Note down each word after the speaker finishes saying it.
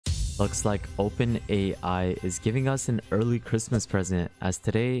Looks like OpenAI is giving us an early Christmas present, as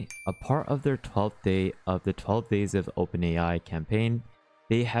today, a part of their 12th day of the 12 Days of OpenAI campaign,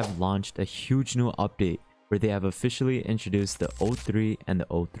 they have launched a huge new update where they have officially introduced the O3 and the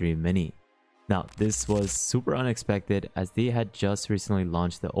o3-Mini. Now, this was super unexpected as they had just recently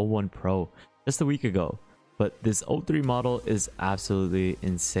launched the O1 Pro just a week ago, but this O3 model is absolutely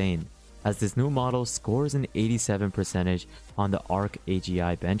insane, as this new model scores an 87% on the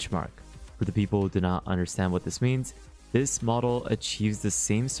ARC-AGI benchmark. For the people who do not understand what this means, this model achieves the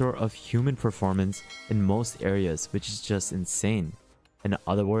same sort of human performance in most areas, which is just insane. In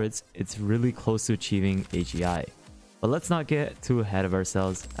other words, it's really close to achieving AGI. But let's not get too ahead of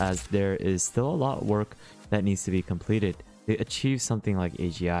ourselves, as there is still a lot of work that needs to be completed to achieve something like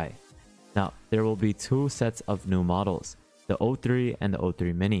AGI. Now, there will be two sets of new models, the O3 and the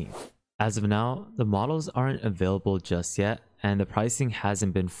o3-Mini. As of now, the models aren't available just yet, and the pricing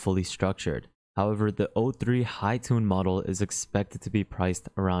hasn't been fully structured. However, the O3 high-tune model is expected to be priced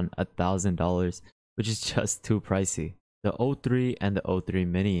around $1,000, which is just too pricey. The O3 and the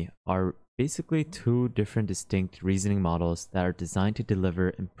o3-Mini are basically two different distinct reasoning models that are designed to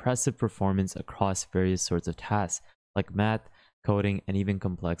deliver impressive performance across various sorts of tasks, like math, coding, and even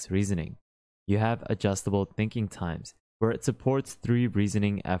complex reasoning. You have adjustable thinking times, where it supports 3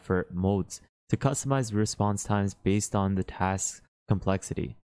 reasoning effort modes to customize response times based on the task's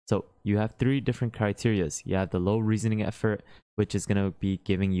complexity. So you have 3 different criteria. You have the low reasoning effort, which is going to be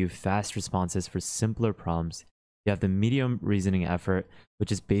giving you fast responses for simpler problems. You have the medium reasoning effort,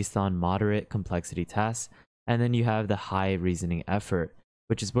 which is based on moderate complexity tasks. And then you have the high reasoning effort,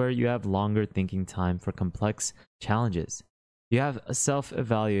 which is where you have longer thinking time for complex challenges. You have a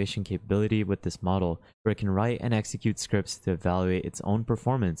self-evaluation capability with this model, where it can write and execute scripts to evaluate its own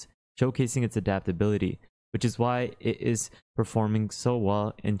performance, showcasing its adaptability, which is why it is performing so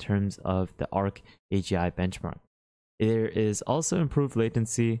well in terms of the ARC-AGI benchmark. There is also improved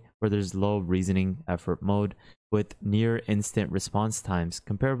latency, where there's low reasoning effort mode with near instant response times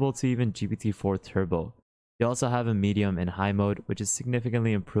comparable to even GPT-4 Turbo. You also have a medium and high mode, which is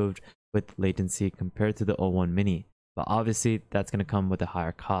significantly improved with latency compared to the O1-Mini. But obviously, that's going to come with a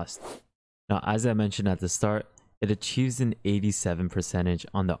higher cost. Now, as I mentioned at the start, it achieves an 87%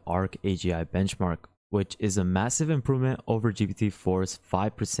 on the ARC-AGI benchmark, which is a massive improvement over GPT-4's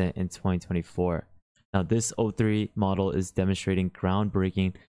 5% in 2024. Now, this O3 model is demonstrating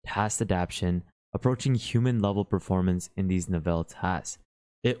groundbreaking task adaptation, approaching human-level performance in these novel tasks.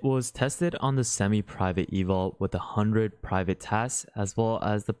 It was tested on the semi-private eval with 100 private tasks, as well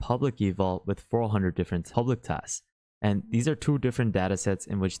as the public eval with 400 different public tasks. And these are 2 different datasets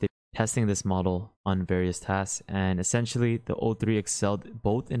in which they're testing this model on various tasks. And essentially, the O3 excelled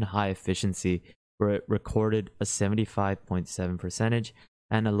both in high efficiency, where it recorded a 75.7%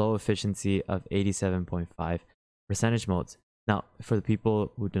 and a low efficiency of 87.5% modes. Now, for the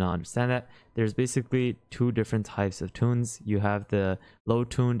people who do not understand that, there's basically 2 different types of tunes. You have the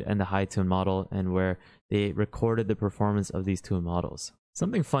low-tuned and the high-tuned model, and where they recorded the performance of these 2 models.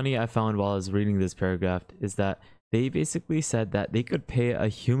 Something funny I found while I was reading this paragraph is that they basically said that they could pay a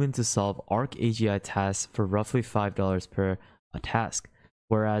human to solve ARC-AGI tasks for roughly $5 per task.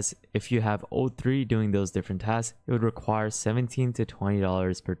 Whereas if you have O3 doing those different tasks, it would require $17 to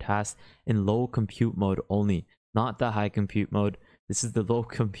 $20 per task in low compute mode only, not the high compute mode. This is the low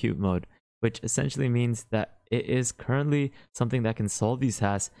compute mode, which essentially means that it is currently something that can solve these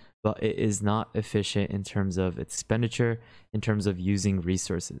tasks, but it is not efficient in terms of expenditure, in terms of using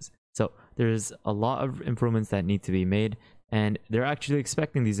resources. So there's a lot of improvements that need to be made, and they're actually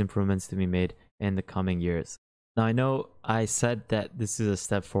expecting these improvements to be made in the coming years. Now, I know I said that this is a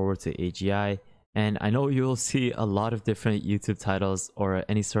step forward to AGI, and I know you'll see a lot of different YouTube titles or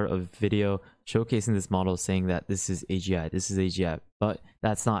any sort of video showcasing this model saying that this is AGI, this is AGI, but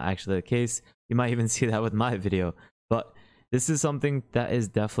that's not actually the case. You might even see that with my video, but this is something that is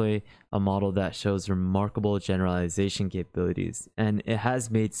definitely a model that shows remarkable generalization capabilities, and it has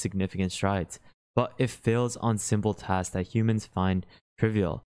made significant strides, but it fails on simple tasks that humans find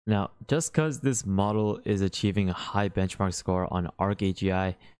trivial. Now, just because this model is achieving a high benchmark score on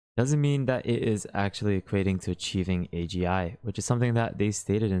ARC-AGI doesn't mean that it is actually equating to achieving AGI, which is something that they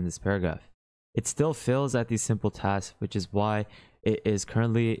stated in this paragraph. It still fails at these simple tasks, which is why it is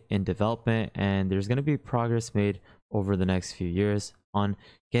currently in development, and there's going to be progress made over the next few years on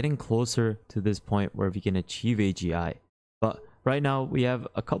getting closer to this point where we can achieve AGI. But right now, we have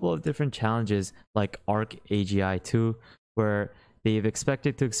a couple of different challenges like ARC-AGI 2, where they've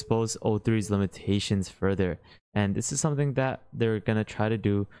expected to expose O3's limitations further. And this is something that they're going to try to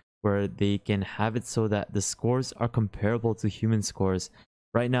do, where they can have it so that the scores are comparable to human scores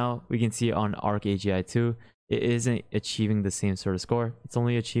Right now, we can see on ARC-AGI 2, it isn't achieving the same sort of score. It's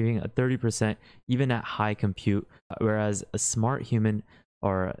only achieving a 30% even at high compute, whereas a smart human,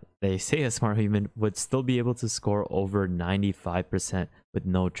 or they say a smart human, would still be able to score over 95% with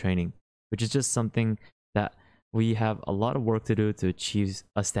no training, which is just something that we have a lot of work to do to achieve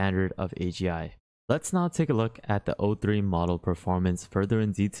a standard of AGI. Let's now take a look at the O3 model performance further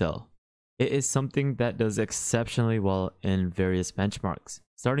in detail. It is something that does exceptionally well in various benchmarks.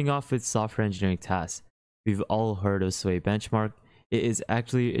 Starting off with software engineering tasks, we've all heard of Sway benchmark. It is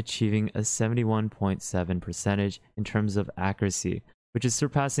actually achieving a 71.7% in terms of accuracy, which is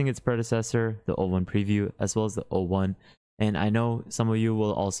surpassing its predecessor, the O1 preview, as well as the O1. And I know some of you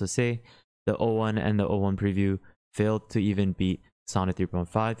will also say the O1 and the O1 preview failed to even beat Sonnet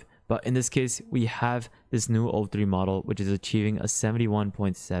 3.5. But in this case, we have this new O3 model, which is achieving a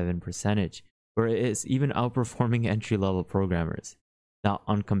 71.7%, where it is even outperforming entry-level programmers. Now,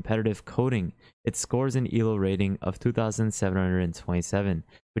 on competitive coding, it scores an ELO rating of 2,727,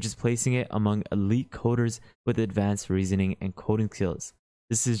 which is placing it among elite coders with advanced reasoning and coding skills.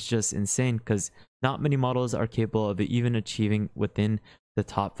 This is just insane because not many models are capable of even achieving within the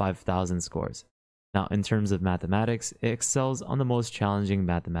top 5,000 scores. Now, in terms of mathematics, it excels on the most challenging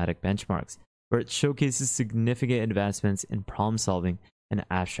mathematic benchmarks, where it showcases significant advancements in problem solving and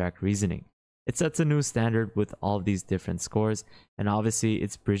abstract reasoning. It sets a new standard with all of these different scores, and obviously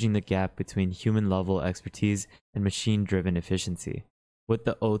it's bridging the gap between human level expertise and machine driven efficiency. With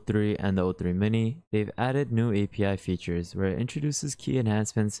the O3 and the o3-Mini, they've added new API features where it introduces key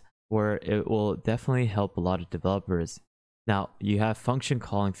enhancements where it will definitely help a lot of developers. Now, you have function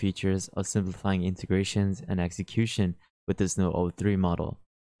calling features of simplifying integrations and execution with this new O3 model.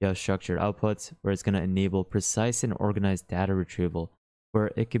 You have structured outputs where it's going to enable precise and organized data retrieval,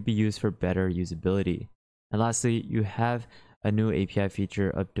 where it could be used for better usability. And lastly, you have a new API feature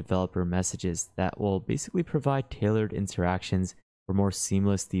of developer messages that will basically provide tailored interactions for more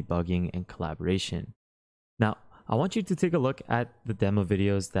seamless debugging and collaboration. Now, I want you to take a look at the demo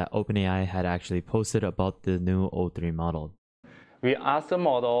videos that OpenAI had actually posted about the new O3 model. We asked the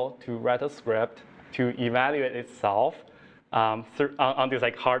model to write a script to evaluate itself on this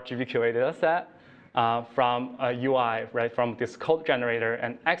hard GPQA data set from a UI, right, from this code generator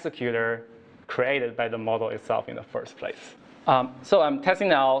and executor created by the model itself in the first place. So I'm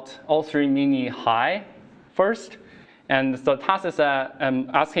testing out o3-Mini High first. And the task is that I'm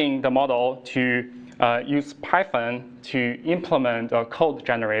asking the model to use Python to implement a code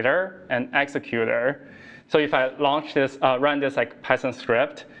generator and executor. So if I launch this, run this Python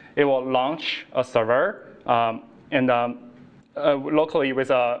script, it will launch a server locally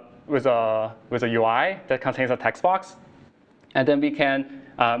with a UI that contains a text box, and then we can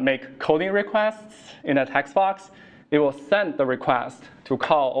make coding requests in a text box. It will send the request to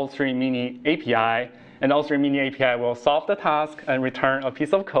call o3-Mini API, and o3-Mini API will solve the task and return a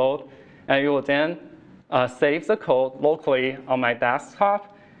piece of code, and it will then save the code locally on my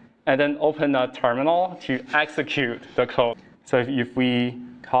desktop, and then open a terminal to execute the code. So if we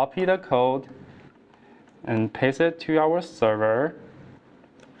copy the code and paste it to our server,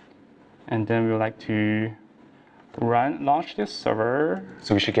 and then we would like to launch this server.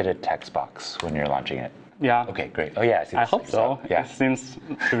 So we should get a text box when you're launching it. Yeah. Okay, great. Oh yeah, I hope so. Yeah. It seems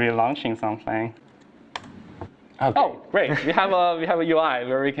to be launching something. Okay. Oh, great. We have a UI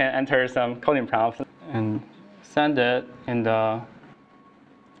where we can enter some coding prompts and send it in the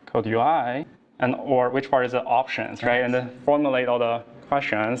code UI, or which part is the options, right? And then formulate all the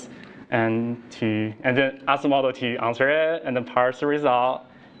questions and then ask the model to answer it, and then parse the result,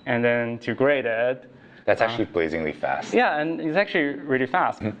 and then to grade it. That's actually blazingly fast. Yeah, and it's actually really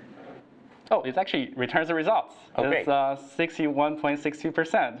fast. Oh, it actually returns the results. Okay. It's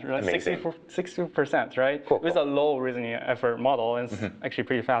 61.62%, right? 62%, right? Cool. With a low reasoning effort model, it's actually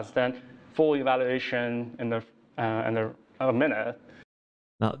pretty fast. Then full evaluation in a minute.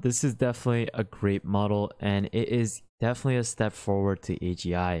 Now, this is definitely a great model, and it is definitely a step forward to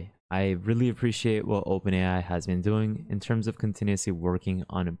AGI. I really appreciate what OpenAI has been doing in terms of continuously working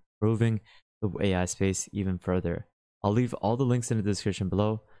on improving the AI space even further. I'll leave all the links in the description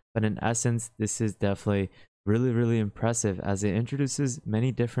below, but in essence, this is definitely really impressive as it introduces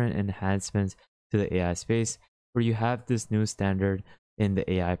many different enhancements to the AI space, where you have this new standard in the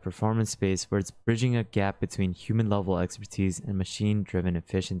AI performance space where it's bridging a gap between human level expertise and machine driven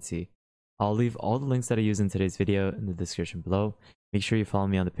efficiency. I'll leave all the links that I use in today's video in the description below. Make sure you follow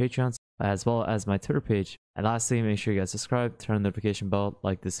me on the Patreon as well as my Twitter page. And lastly, make sure you guys subscribe, turn on the notification bell,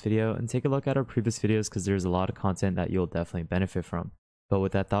 like this video, and take a look at our previous videos because there's a lot of content that you'll definitely benefit from. But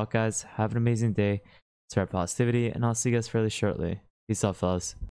with that thought, guys, have an amazing day, spread positivity, and I'll see you guys fairly shortly. Peace out, fellas.